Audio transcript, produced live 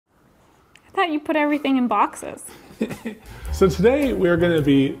thought you put everything in boxes. So today we're going to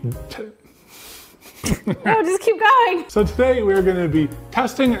be... No, just keep going. So today we're going to be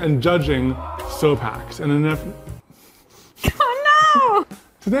testing and judging soap hacks. Oh no!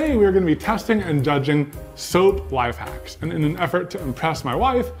 Today we're going to be testing and judging soap life hacks. And in an effort to impress my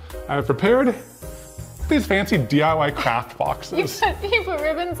wife, I've prepared these fancy DIY craft boxes. You put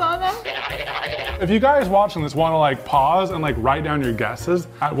ribbons on them? If you guys watching this want to like pause and like write down your guesses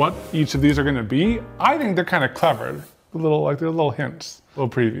at what each of these are going to be, I think they're kind of clever. They're little hints, little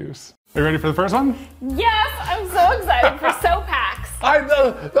previews. Are you ready for the first one? Yes, I'm so excited for soap hacks. When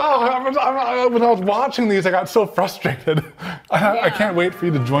I was watching these, I got so frustrated. I can't wait for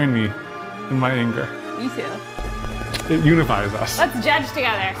you to join me in my anger. Me too. It unifies us. Let's judge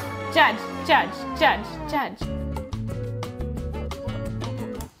together. Judge, judge, judge, judge.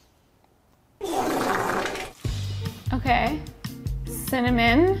 Okay.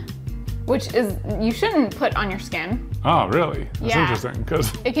 Cinnamon, which is, you shouldn't put on your skin. Oh, really? That's Yeah. interesting,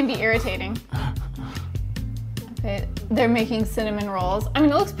 because... It can be irritating. Okay, they're making cinnamon rolls. I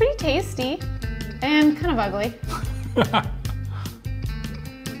mean, it looks pretty tasty and kind of ugly.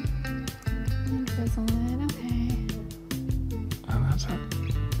 Drizzle it, okay. And that's it.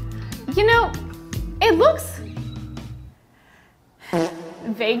 You know, it looks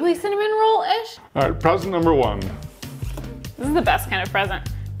vaguely cinnamon roll-ish. All right, present number one. This is the best kind of present.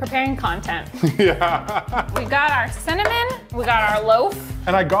 Preparing content. Yeah. We got our cinnamon, we got our loaf.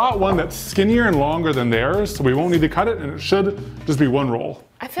 And I got one that's skinnier and longer than theirs, so we won't need to cut it, and it should just be one roll.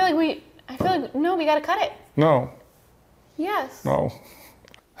 I feel like, no, we gotta cut it. No. Yes. No.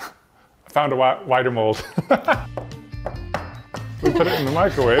 I found a wider mold. We put it in the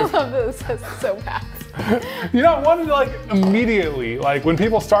microwave. I love that it says soap hacks. You know, I wanted to like immediately, like when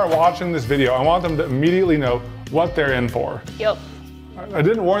people start watching this video, I want them to immediately know what they're in for. Yep. I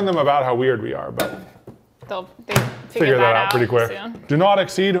didn't warn them about how weird we are, but They'll figure that out pretty quick. Soon. Do not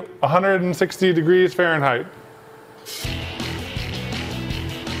exceed 160 degrees Fahrenheit.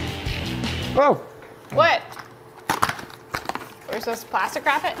 Oh. What? We're supposed to plastic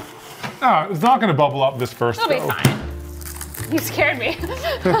wrap it? No, it's not gonna bubble up this first It'll go. be fine. You scared me.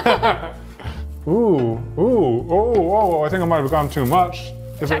 Oh, I think I might have gone too much.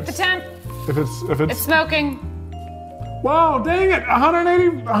 Check the temp. If it's It's smoking. Wow, dang it,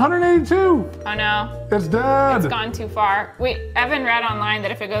 182. Oh no. It's dead. It's gone too far. Wait, Evan read online that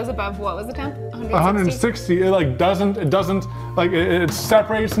if it goes above, what was the temp? 160, it like doesn't, like it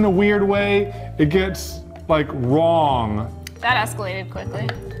separates in a weird way. It gets like wrong. That escalated quickly.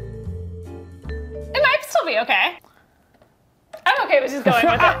 It might still be okay. I'm okay with just going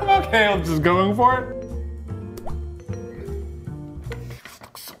with it. I'm okay with just going for it.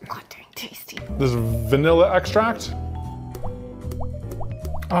 Looks so goddamn tasty. This vanilla extract.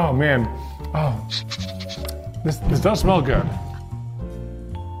 Oh man, oh. This does smell good.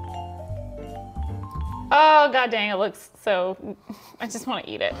 Oh god dang, it looks so, I just want to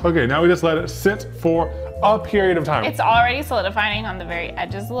eat it. Okay, now we just let it sit for a period of time. It's already solidifying on the very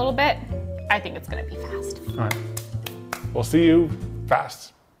edges a little bit. I think it's gonna be fast. All right, we'll see you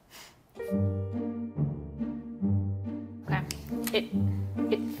fast. Okay,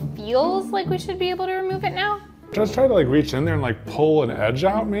 it feels like we should be able to remove it now. Just try to like reach in there and like pull an edge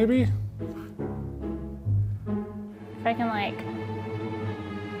out maybe. If I can like,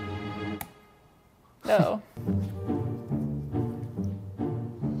 go.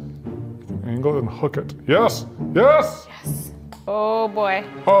 Angle and hook it. Yes, yes! Yes. Oh boy.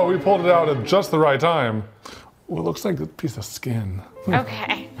 Oh, we pulled it out at just the right time. Ooh, it looks like a piece of skin.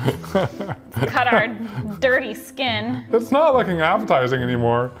 Okay. Let's cut our dirty skin. It's not looking appetizing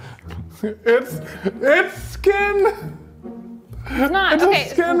anymore. It's skin! It's not. It's a Okay,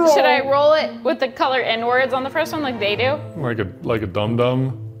 skin roll. should I roll it with the color inwards on the first one like they do? Like a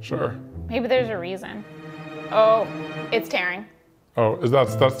dum-dum? Sure. Maybe there's a reason. Oh, it's tearing. Oh,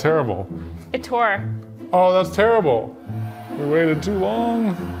 that's terrible. It tore. Oh, that's terrible. We waited too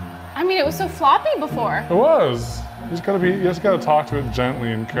long. I mean, it was so floppy before. It was. You just gotta talk to it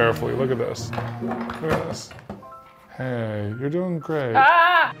gently and carefully. Look at this. Look at this. Hey, you're doing great.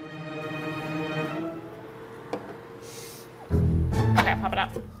 Ah! Okay, pop it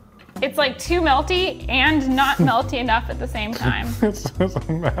up. It's like too melty and not melty enough at the same time. It's a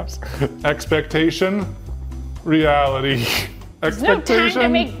mess. Expectation, reality. There's no time to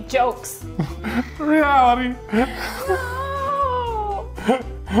Expectation, make jokes. reality. No.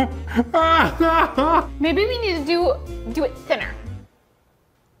 Maybe we need to do it thinner.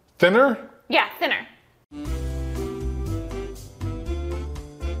 Thinner? Yeah, thinner.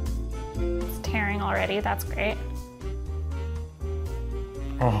 It's tearing already, that's great.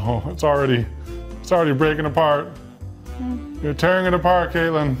 Oh, it's already breaking apart. You're tearing it apart,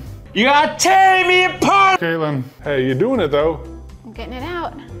 Katelyn. You are tearing me apart! Katelyn, hey, you're doing it though. I'm getting it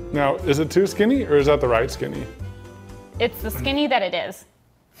out. Now, is it too skinny or is that the right skinny? It's the skinny that it is.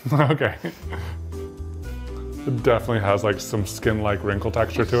 Okay. It definitely has like some skin-like wrinkle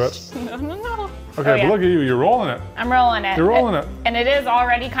texture to it. No. Okay, but look at you, you're rolling it. I'm rolling it. You're rolling it. And it is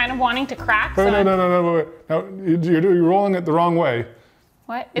already kind of wanting to crack. Wait, so no, wait. No, you're rolling it the wrong way.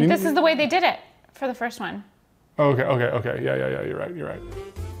 What? This is the way they did it for the first one. Okay. Yeah, you're right.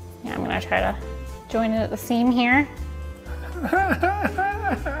 Yeah, I'm gonna try to join it at the seam here.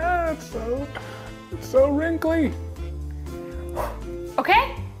 It's so wrinkly.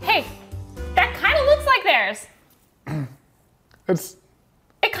 Okay, hey, that kind of looks like theirs.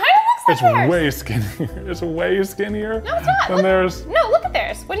 It kind of looks like theirs. Way skinnier. It's way skinnier. No, it's not. Than theirs. No, look at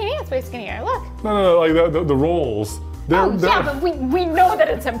theirs. What do you mean it's way skinnier? Look. No, like the rolls. Yeah, but we know that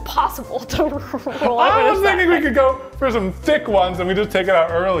it's impossible to roll. I was thinking we could go for some thick ones and we just take it out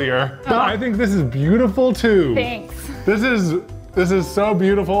earlier. But I think this is beautiful too. Thanks. This is so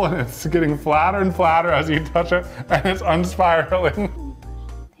beautiful and it's getting flatter and flatter as you touch it and it's unspiraling.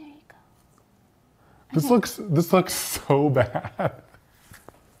 There you go. This looks so bad.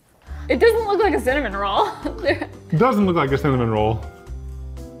 It doesn't look like a cinnamon roll. It doesn't look like a cinnamon roll.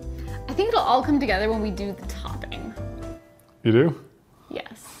 I think it'll all come together when we do the topping. You do?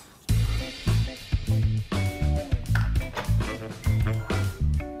 Yes.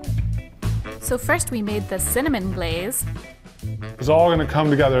 So first we made the cinnamon glaze. It's all gonna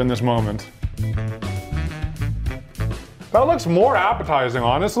come together in this moment. That looks more appetizing,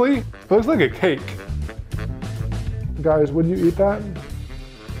 honestly. It looks like a cake. Guys, would you eat that?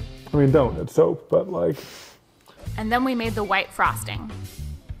 I mean, don't, it's soap, but like. And then we made the white frosting.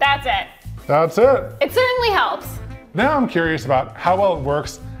 That's it. That's it. It certainly helps. Now I'm curious about how well it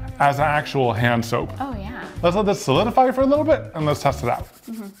works as an actual hand soap. Oh yeah. Let's let this solidify for a little bit and let's test it out.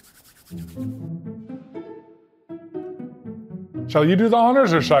 Shall you do the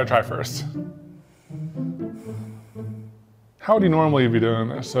honors or should I try first? How would you normally be doing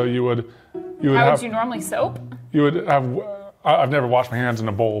this? So you would How would you normally soap? You would have, I've never washed my hands in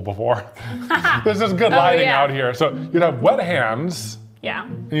a bowl before. This is good lighting out here. So you'd have wet hands. Yeah.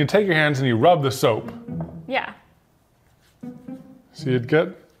 And you take your hands and you rub the soap. Yeah. So you'd get,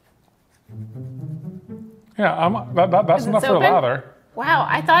 yeah, that's enough for a lather. Wow,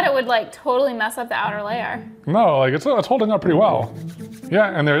 I thought it would like totally mess up the outer layer. No, like it's holding up pretty well.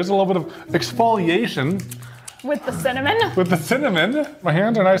 Yeah, and there is a little bit of exfoliation. With the cinnamon? With the cinnamon. My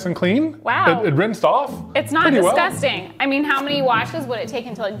hands are nice and clean. Wow. It rinsed off. It's not disgusting. Well. I mean, how many washes would it take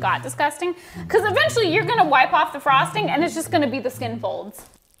until it got disgusting? Because eventually you're gonna wipe off the frosting and it's just gonna be the skin folds.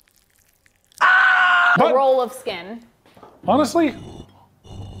 A roll of skin. Honestly?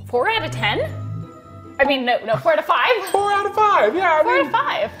 4 out of 10? I mean, no, 4 out of 5. 4 out of 5, yeah. 4 out of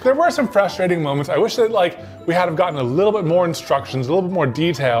 5. There were some frustrating moments. I wish that like we had have gotten a little bit more instructions, a little bit more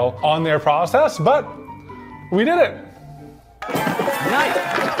detail on their process, but we did it. Nice.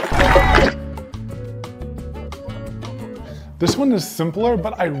 This one is simpler,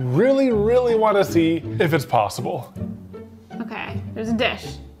 but I really, really want to see if it's possible. Okay, there's a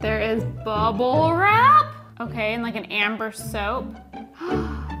dish. There is bubble wrap. Okay, and like an amber soap.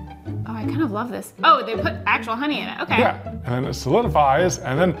 Oh, I kind of love this. Oh, they put actual honey in it, okay. Yeah, and then it solidifies,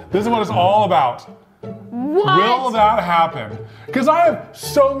 and then this is what it's all about. What? Will that happen? Because I have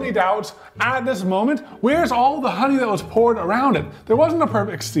so many doubts at this moment. Where's all the honey that was poured around it? There wasn't a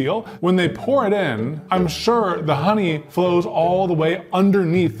perfect seal. When they pour it in, I'm sure the honey flows all the way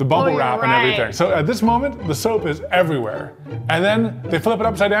underneath the bubble wrap and everything. So at this moment, the soap is everywhere. And then they flip it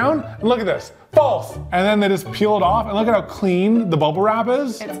upside down, and look at this. False! And then they just peel it off, and look at how clean the bubble wrap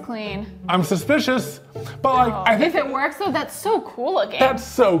is. It's clean. I'm suspicious, but like, I think if it works though, that's so cool looking. That's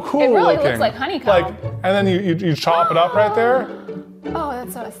so cool It really looking. looks like honeycomb. Like, and then you chop it up right there. Oh,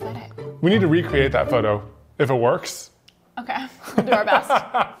 that's so aesthetic. We need to recreate that photo, if it works. Okay, we'll do our best.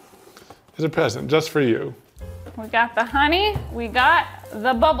 It's a present just for you. We got the honey, we got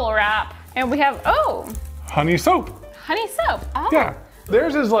the bubble wrap, and we have, honey soap. Honey soap. Oh. Yeah.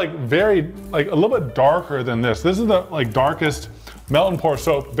 Theirs is like very, like a little bit darker than this. This is the like darkest melt and pour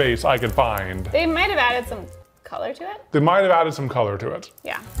soap base I could find. They might have added some color to it. They might have added some color to it.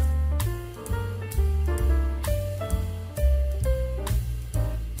 Yeah.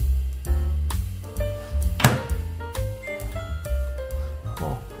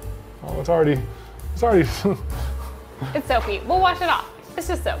 Oh, it's already. It's soapy. We'll wash it off. It's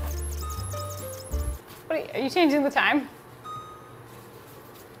just soap. What are you changing the time?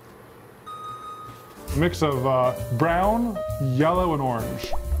 Mix of brown, yellow, and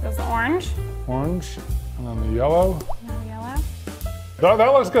orange. There's the orange. Orange, and then the yellow. No yellow.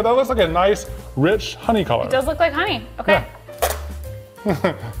 That looks good. That looks like a nice, rich honey color. It does look like honey. Okay.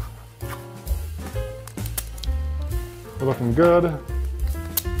 Yeah. We're looking good.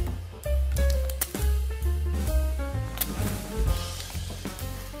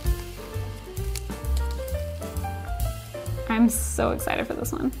 I'm so excited for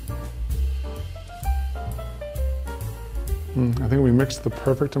this one. I think we mixed the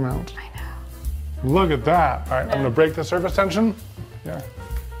perfect amount. I know. Look at that. All right, I'm gonna break the surface tension. Yeah.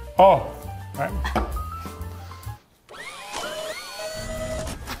 Oh, all right.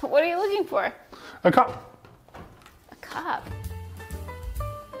 What are you looking for? A cup. A cup. All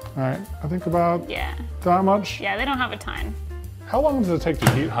right, I think about Yeah. that much. Yeah, they don't have a ton. How long does it take to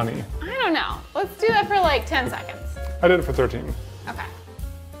heat honey? I don't know. Let's do that for like 10 seconds. I did it for 13. Okay.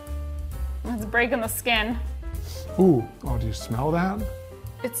 It's breaking the skin. Ooh, oh, do you smell that?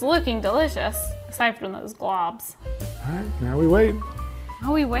 It's looking delicious, aside from those globs. All right, now we wait.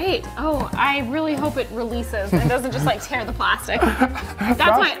 Oh, we wait. Oh, I really hope it releases and doesn't just like tear the plastic. That's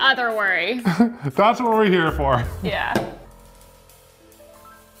my other worry. That's what we're here for. Yeah.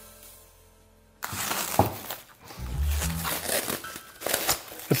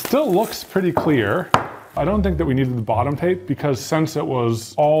 It still looks pretty clear. I don't think that we needed the bottom tape because since it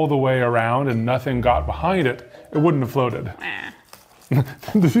was all the way around and nothing got behind it, it wouldn't have floated.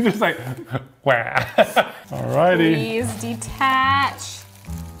 Did you just like, wah? Alrighty. Please detach.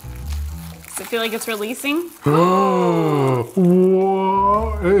 Does it feel like it's releasing? Whoa,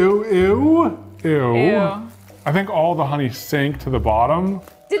 ew, ew, ew. Ew. I think all the honey sank to the bottom.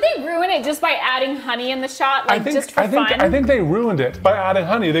 Did they ruin it just by adding honey in the shot, like just for fun? I think they ruined it by adding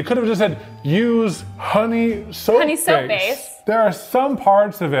honey. They could have just said, use honey soap Honey soap base. There are some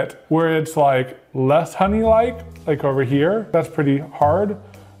parts of it where it's like less honey-like over here. That's pretty hard.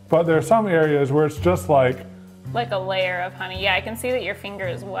 But there are some areas where it's just like a layer of honey. Yeah, I can see that your finger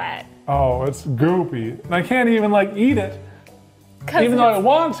is wet. oh, it's goopy. And I can't even like eat it, even though I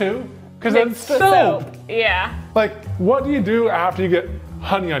want to, because it's Mixed with soap. Yeah. Like, what do you do after you get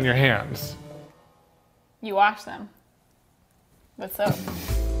honey on your hands? You wash them with soap.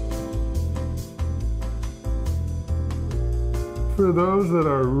 For those that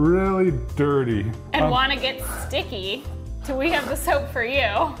are really dirty. And want to get sticky, we have the soap for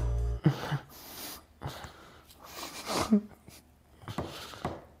you.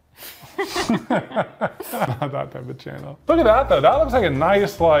 Not that type of channel. Look at that though. That looks like a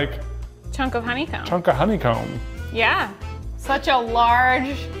nice like Chunk of honeycomb. chunk of honeycomb. Yeah. Such a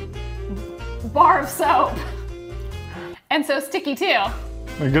large bar of soap. And so sticky too.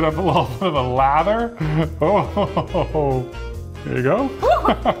 I get up a little bit of a lather. Oh, there you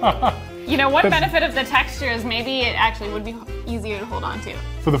go. You know, one benefit of the texture is maybe it actually would be easier to hold on to.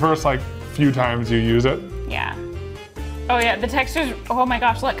 For the first like few times you use it. Yeah. Oh yeah, the texture's, oh my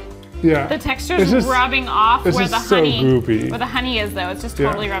gosh, look. Yeah. The texture's rubbing off where the so honey, goopy. where the honey is though. It's just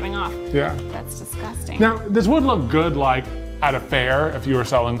totally rubbing off. Yeah. That's disgusting. Now, this would look good like at a fair if you were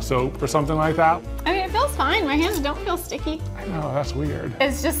selling soap or something like that. I mean, it feels fine. My hands don't feel sticky. I know, that's weird.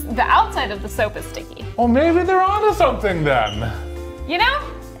 It's just the outside of the soap is sticky. Well, maybe they're onto something then. You know,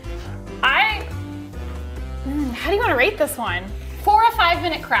 how do you want to rate this one? 4 or 5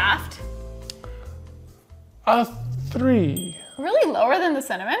 minute craft. A 3. Really lower than the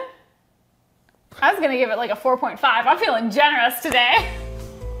cinnamon? I was gonna give it like a 4.5. I'm feeling generous today.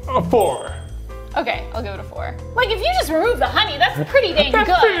 A 4. Okay, I'll give it a 4. Like if you just remove the honey, that's pretty dang good.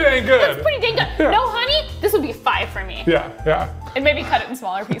 That's pretty dang good. That's pretty dang good. Yeah. No honey, this would be a 5 for me. Yeah, yeah. And maybe cut it in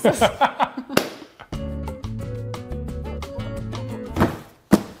smaller pieces.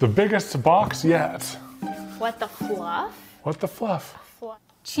 The biggest box yet. What the fluff? What the fluff?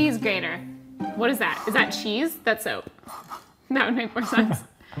 Cheese grater. What is that? Is that cheese? That's soap. That would make more sense.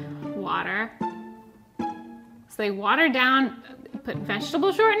 Water. So they water down, put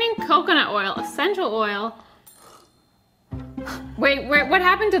vegetable shortening, coconut oil, essential oil. Wait, what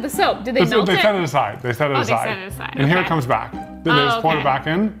happened to the soap? Did they melt it? They set it aside. They set it aside. They set it aside. And here it comes back. Then they just pour it back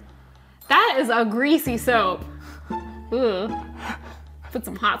in. That is a greasy soap. Ooh. Put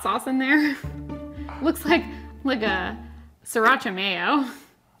some hot sauce in there. Looks like a sriracha mayo.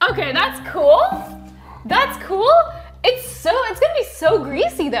 Okay, that's cool. That's cool. It's gonna be so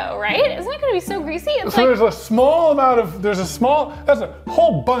greasy though, right? Isn't it gonna be so greasy? It's so like, there's a small amount of, that's a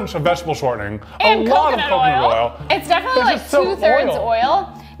whole bunch of vegetable shortening. and a lot of coconut oil. It's definitely There's like just 2/3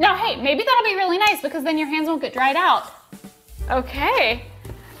 oil. Now, hey, maybe that'll be really nice because then your hands won't get dried out. Okay,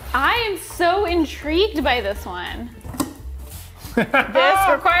 I am so intrigued by this one. This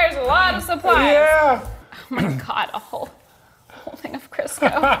requires a lot of supplies. Yeah. Oh my God, a whole thing of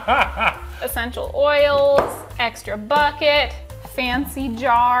Crisco. Essential oils, extra bucket, fancy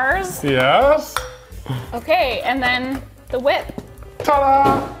jars. Yes. Okay, and then the whip.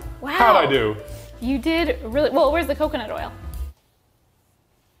 Ta-da! Wow. How'd I do? You did really well. Where's the coconut oil?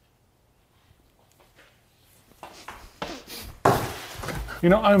 You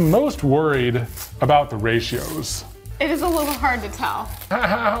know, I'm most worried about the ratios. It is a little hard to tell.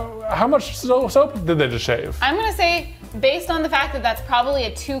 How much soap did they just shave? I'm gonna say, based on the fact that that's probably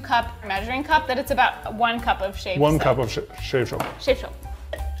a 2-cup measuring cup, that it's about 1 cup of shaved soap. 1 cup of shaved soap. Shaved soap.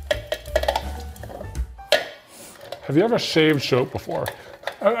 Have you ever shaved soap before?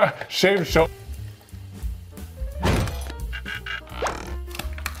 Shaved soap.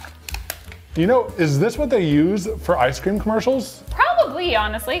 You know, is this what they use for ice cream commercials? Probably,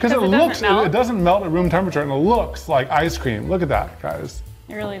 honestly, because Because it doesn't melt. it doesn't melt at room temperature and it looks like ice cream. Look at that, guys.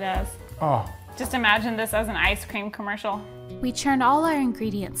 It really does. Oh, Just imagine this as an ice cream commercial. We churn all our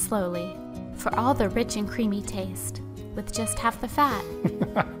ingredients slowly for all the rich and creamy taste with just half the fat.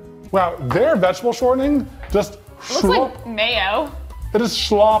 wow, their vegetable shortening just Looks like mayo, it is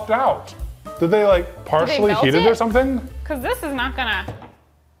slopped out. Did they like partially melt heat it it? or something? because this is not gonna,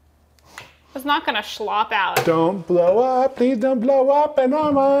 it's not gonna slop out. Don't blow up, please don't blow up in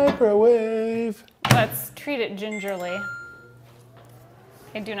our microwave. Let's treat it gingerly.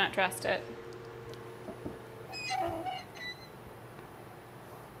 I do not trust it.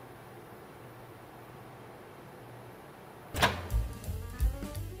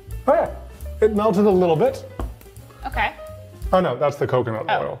 Oh yeah, it melted a little bit. Okay. Oh no, that's the coconut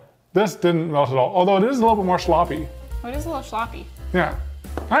Oh. oil. This didn't melt at all, although it is a little bit more sloppy. Oh, it is a little sloppy. Yeah.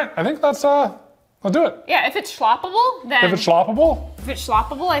 All right, I think that's, I'll do it. Yeah, if it's sloppable, then If it's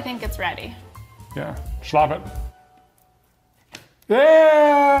sloppable, I think it's ready. yeah, slop it.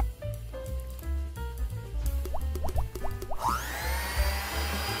 Yeah!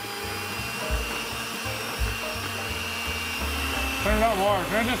 Turn it up more,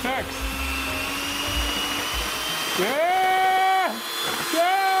 turn it to 6. Yeah!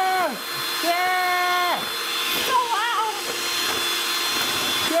 Yeah! Yeah! So loud.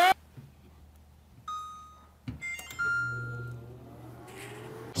 Yeah!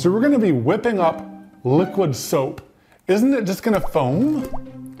 So we're gonna be whipping up liquid soap. Isn't it just gonna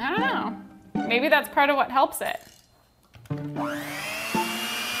foam? I don't know. Maybe that's part of what helps it.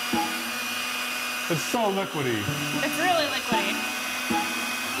 It's so liquidy. It's really liquidy.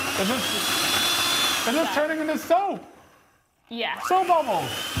 It's just turning into soap. Yeah. Soap bubbles.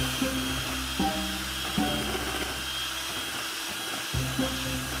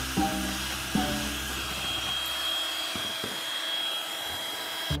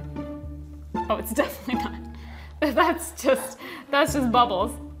 Oh, it's definitely not. That's just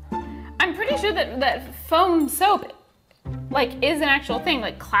bubbles. I'm pretty sure that foam soap, like, is an actual thing,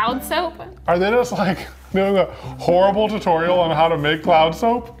 like cloud soap. Are they just like doing a horrible tutorial on how to make cloud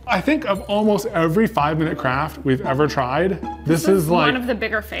soap? I think of almost every 5-minute craft we've ever tried, this is like one of the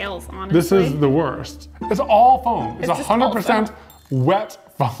bigger fails, honestly. this is the worst. It's all foam. It's just all 100% wet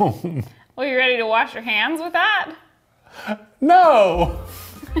foam. Well, you ready to wash your hands with that? No.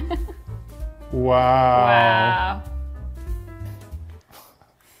 Wow. Wow.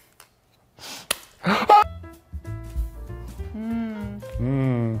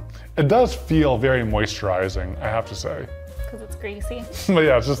 It does feel very moisturizing, I have to say. Because it's greasy. But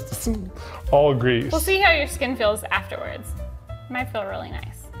yeah, it's all grease. We'll see how your skin feels afterwards. It might feel really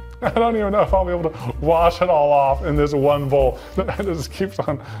nice. I don't even know if I'll be able to wash it all off in this one bowl that just keeps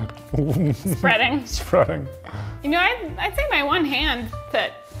on Spreading. spreading. You know, I'd say my one hand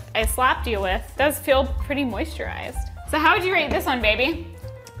that I slapped you with does feel pretty moisturized. So how would you rate this one, baby?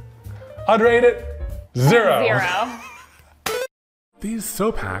 I'd rate it 0. 0. These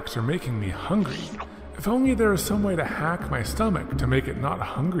soap hacks are making me hungry. If only there was some way to hack my stomach to make it not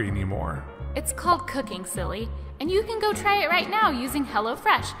hungry anymore. It's called cooking, silly, and you can go try it right now using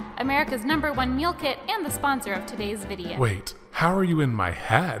HelloFresh, America's #1 meal kit and the sponsor of today's video. Wait, how are you in my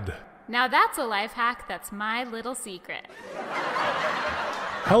head? Now that's a life hack that's my little secret.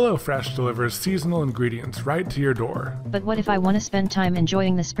 HelloFresh delivers seasonal ingredients right to your door. But what if I want to spend time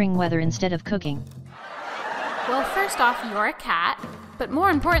enjoying the spring weather instead of cooking? Well, first off, you're a cat, but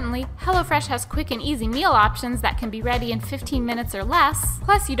more importantly, HelloFresh has quick and easy meal options that can be ready in 15 minutes or less.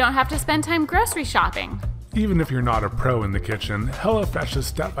 Plus, you don't have to spend time grocery shopping. Even if you're not a pro in the kitchen, HelloFresh's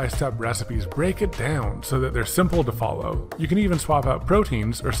step-by-step recipes break it down so that they're simple to follow. You can even swap out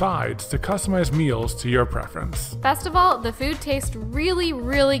proteins or sides to customize meals to your preference. Best of all, the food tastes really,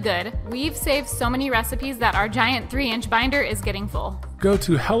 really good. We've saved so many recipes that our giant 3-inch binder is getting full. Go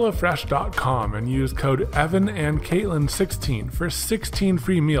to HelloFresh.com and use code EvanandKatelyn16 for 16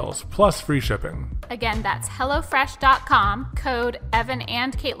 free meals plus free shipping. Again, that's HelloFresh.com, code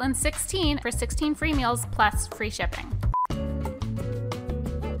EvanandKatelyn16 for 16 free meals plus free shipping.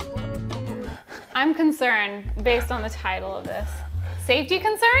 I'm concerned based on the title of this. Safety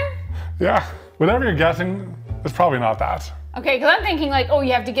concern? Yeah, whatever you're guessing, it's probably not that. Okay, because I'm thinking like, oh,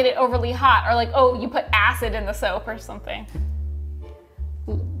 you have to get it overly hot, or like, oh, you put acid in the soap or something.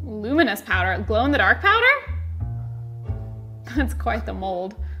 Luminous powder, glow-in-the-dark powder? That's quite the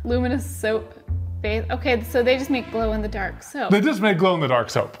mold. Luminous soap base. Okay, so they just make glow-in-the-dark soap. They just make glow-in-the-dark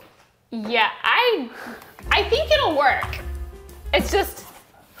soap. Yeah, I think it'll work. It's just,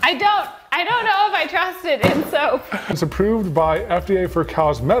 I don't know if I trust it in soap. It's approved by FDA for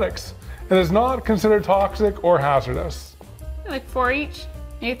cosmetics and is not considered toxic or hazardous. Like 4 each.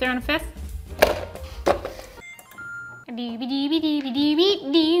 Maybe throw in a 5th.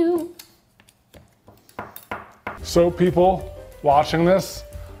 So people watching this,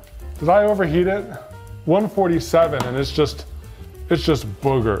 did I overheat it? 147 and it's just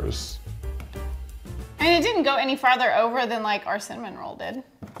boogers. I mean, it didn't go any farther over than like our cinnamon roll did.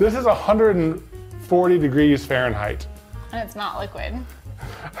 This is 140 degrees Fahrenheit. And it's not liquid.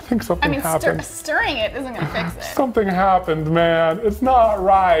 I think something happened. Stirring it isn't gonna fix it. Something happened, man. It's not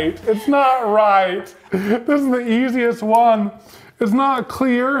right. It's not right. This is the easiest one. It's not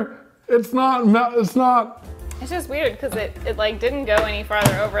clear. It's not. It's just weird because it like didn't go any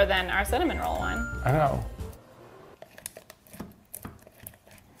farther over than our cinnamon roll one. I know.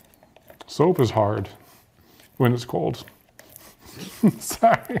 Soap is hard when it's cold.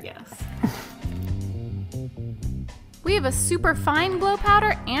 Sorry. Yes. We have a super fine glow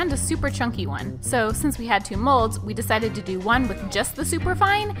powder and a super chunky one. So since we had 2 molds, we decided to do one with just the super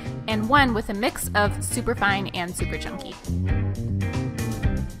fine and one with a mix of super fine and super chunky.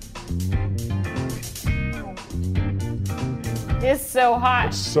 It's so hot.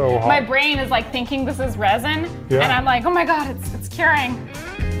 It's so hot. My brain is like thinking this is resin, Yeah. and I'm like, oh my god, it's curing.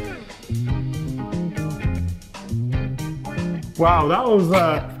 Wow, that was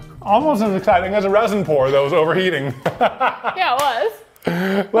almost as exciting as a resin pour that was overheating. Yeah,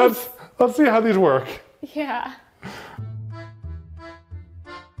 it was. Let's see how these work. Yeah.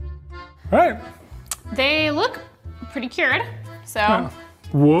 All right. They look pretty cured. So,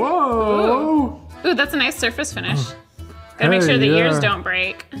 Whoa. ooh, that's a nice surface finish. Gotta make sure the ears don't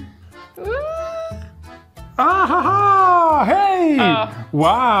break. Ooh. Ah ha ha! Hey! Oh.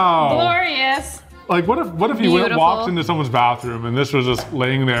 Wow. Glorious. Like what if you Beautiful. walked into someone's bathroom and this was just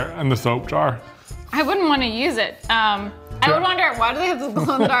laying there in the soap jar? I wouldn't want to use it. I would wonder, why do they have this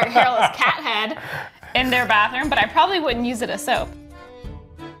glow-in-the-dark hairless cat head in their bathroom? But I probably wouldn't use it as soap.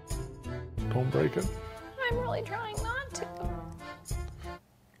 Don't break it. I'm really trying not to.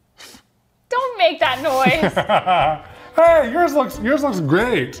 Don't make that noise. Hey, yours looks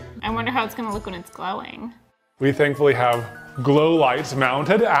great. I wonder how it's gonna look when it's glowing. We thankfully have glow lights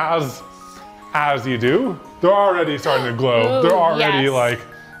mounted as you do. They're already starting to glow. Ooh, they're already yes.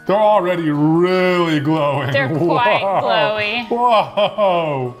 they're already really glowing. They're quite glowy.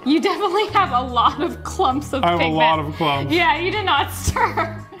 Whoa. You definitely have a lot of clumps of I have pigment. a lot of clumps. Yeah, you did not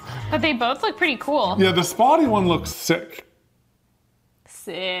stir. But they both look pretty cool. Yeah, the spotty one looks sick.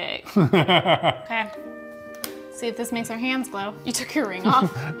 Sick. Okay. See if this makes our hands glow. You took your ring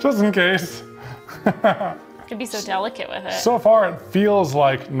off. Just in case. Could be so delicate with it. So far, it feels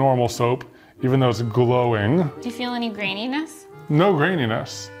like normal soap, even though it's glowing. Do you feel any graininess? No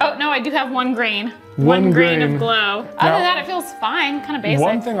graininess. Oh, no, I do have one grain. One grain grain. of glow. Other than that, it feels fine, kind of basic.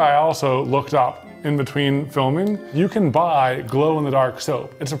 One thing I also looked up in between filming, you can buy glow-in-the-dark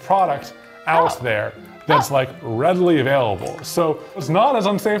soap. It's a product out there that's like readily available. So it's not as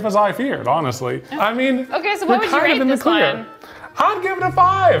unsafe as I feared, honestly. I mean, Okay, so what would you kind of rate in the this clear. one? I'd give it a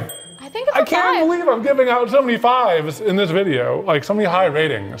 5. I think it's I a can't 5. believe I'm giving out so many 5s in this video, like so many high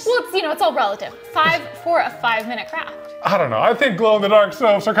ratings. Well, it's, it's all relative. 5 for a 5-minute craft. I don't know, I think glow-in-the-dark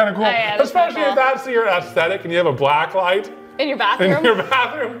soaps are kind of cool. Oh, yeah, that's especially kinda if that's your aesthetic and you have a black light In your bathroom? in your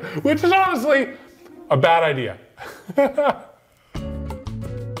bathroom, which is honestly a bad idea.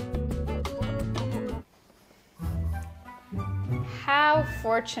 How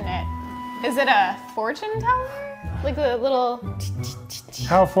fortunate. Is it a fortune teller? Like a little,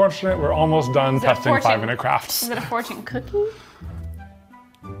 How fortunate we're almost done it a testing fortune? 5-minute crafts. is it a fortune cookie?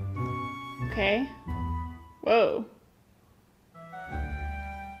 Okay. Whoa.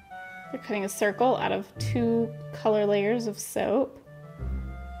 They're cutting a circle out of 2 color layers of soap.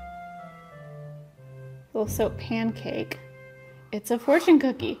 Little soap pancake. It's a fortune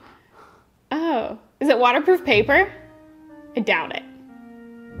cookie. Oh, is it waterproof paper? I doubt it.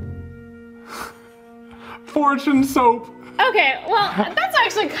 Fortune soap. Okay, well, that's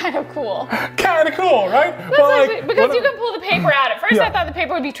actually kind of cool. Kind of cool, right? Because you can pull the paper out. At first I thought the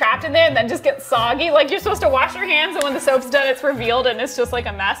paper would be trapped in there and then just get soggy. Like you're supposed to wash your hands and when the soap's done it's revealed and it's just like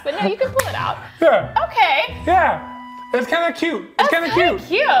a mess. But no, you can pull it out. Yeah. Okay. Yeah. It's kind of cute. It's kind of cute.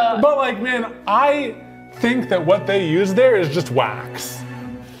 Cute. But like, man, I think that what they use there is just wax.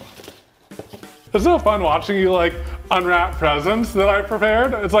 It's so fun watching you like unwrap presents that I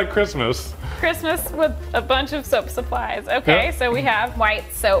prepared. It's like Christmas. Christmas with a bunch of soap supplies. Okay, Yep. so we have white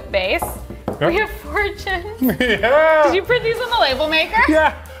soap base. Yep. We have fortune. Yeah. Did you print these on the label maker?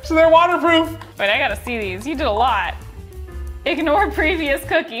 Yeah, so they're waterproof. Wait, I gotta see these. You did a lot. Ignore previous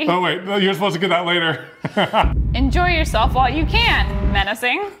cookie. Oh wait, no, you're supposed to get that later. Enjoy yourself while you can.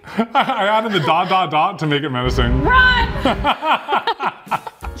 Menacing. I added the ... to make it menacing. Run!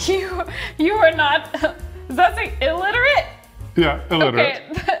 You are not. Does that say illiterate? Yeah, illiterate.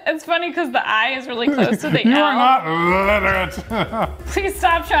 Okay, it's funny because the I is really close to the You L. are not illiterate. Please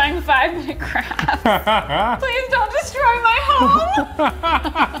stop trying the 5-minute crafts. Please don't destroy my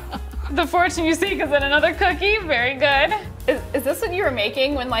home. The fortune you seek is in another cookie. Very good. Is this what you were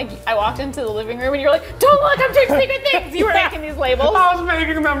making when like I walked into the living room and you were like, don't look, I'm doing secret things. You were making these labels. I was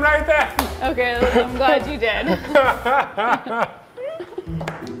making them right there. Okay, I'm glad you did.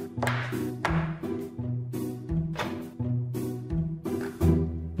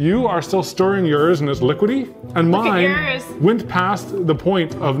 You are still stirring yours and it's liquidy, and Look at mine yours. went past the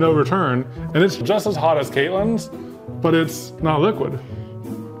point of no return, and it's just as hot as Katelyn's, but it's not liquid.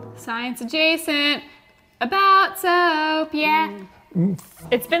 Science adjacent. About soap, yeah.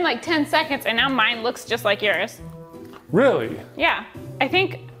 It's been like 10 seconds and now mine looks just like yours. Really? Yeah, I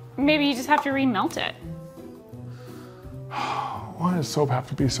think maybe you just have to remelt it. Why does soap have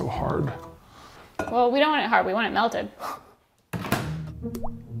to be so hard? Well, we don't want it hard, we want it melted.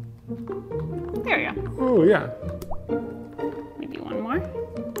 There we go. Oh yeah. Maybe one more.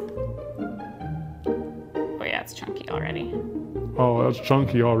 Oh yeah, it's chunky already. Oh, that's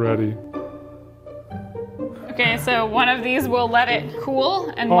chunky already. Okay, so one of these we'll let it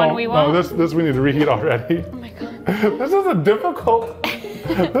cool and one we won't. No, this we need to reheat already. Oh my god. This is a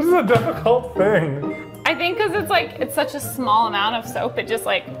difficult thing. I think because it's like, it's such a small amount of soap, it just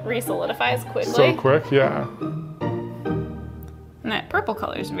like re-solidifies quickly. So quick, yeah. And that purple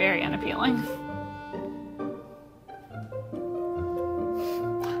color is very unappealing.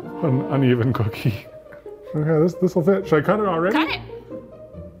 An uneven cookie. Okay, this will fit. Should I cut it already? Cut it.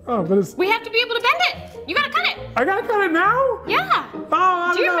 Oh, but it's. We have to be able to bend it. You gotta cut it. I gotta cut it now? Yeah. Oh,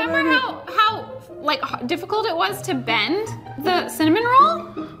 I Do you don't know, remember baby. how like difficult it was to bend the cinnamon roll?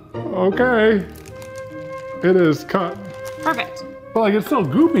 Okay. It is cut. Perfect. But like, it's still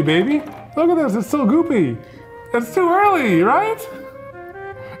goopy, baby. Look at this, it's still goopy. It's too early, right?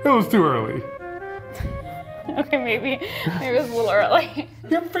 It was too early. Okay, maybe it was a little early.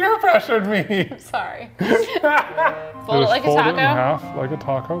 You peer pressured me. Sorry. Fold it like a Fold it taco? in half like a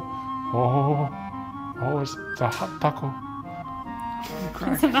taco. Oh, it's a hot taco.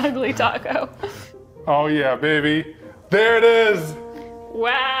 It's an ugly taco. Oh yeah, baby. There it is.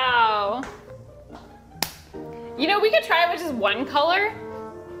 Wow. You know, we could try it with just one color,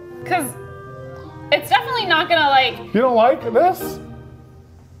 because it's definitely not gonna like. You don't like this?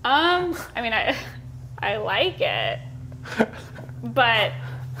 I mean, I like it, but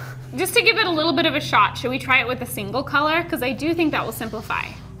just to give it a little bit of a shot, should we try it with a single color? Because I do think that will simplify.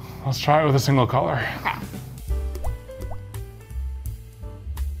 Let's try it with a single color. Okay.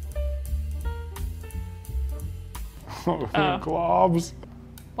 Oh, globs.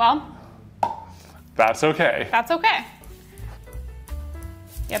 Well, That's okay. that's okay.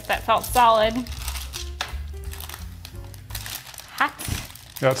 Yep, that felt solid. Hot.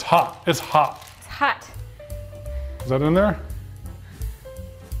 Yeah, it's hot. It's hot. It's hot. Is that in there?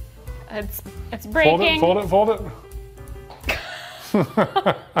 It's Fold it, breaking. fold it, fold it.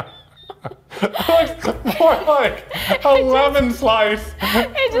 More like a lemon slice.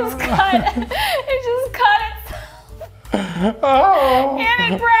 It just cut. It just cut itself. Oh.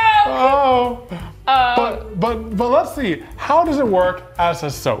 And it broke. Oh. But let's see. How does it work as a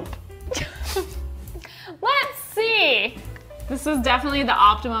soap? Let's see. This is definitely the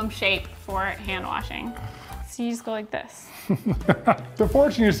optimum shape for hand washing. So you just go like this. The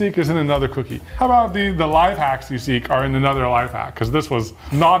fortune you seek is in another cookie. How about the life hacks you seek are in another life hack? Because this was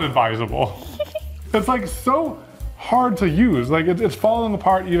not advisable. It's like so hard to use. Like it's falling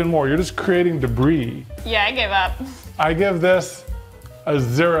apart even more. You're just creating debris. Yeah, I gave up. I give this a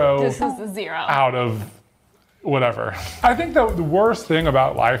 0. This is a 0. Out of whatever. I think the worst thing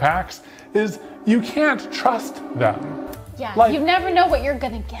about life hacks is you can't trust them. Yeah, Like, you never know what you're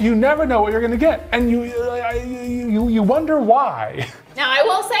gonna get. You never know what you're gonna get, and you wonder why. Now, I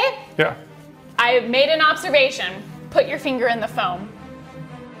will say, Yeah. I made an observation. Put your finger in the foam.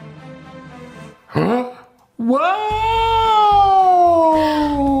 Whoa!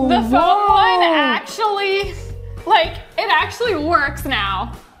 The foam one actually, like, it actually works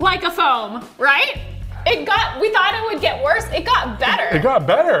now. Like a foam, right? We thought it would get worse. It got better. It got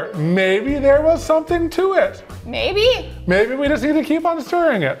better. Maybe there was something to it. Maybe. Maybe we just need to keep on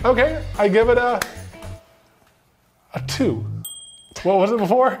stirring it. Okay, I give it a 2. What was it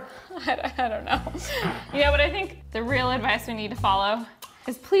before? I don't know. You know what I think the real advice we need to follow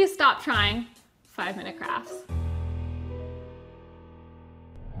is please stop trying 5-minute crafts.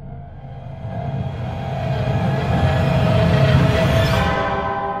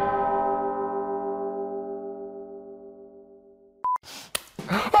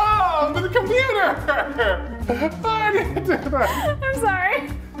 Oh, the computer! I didn't do that. I'm sorry.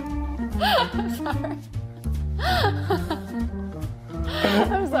 I'm sorry.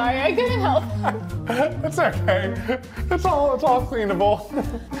 I'm sorry, I couldn't help. It's okay. It's all cleanable.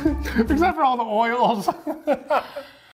 Except for all the oils.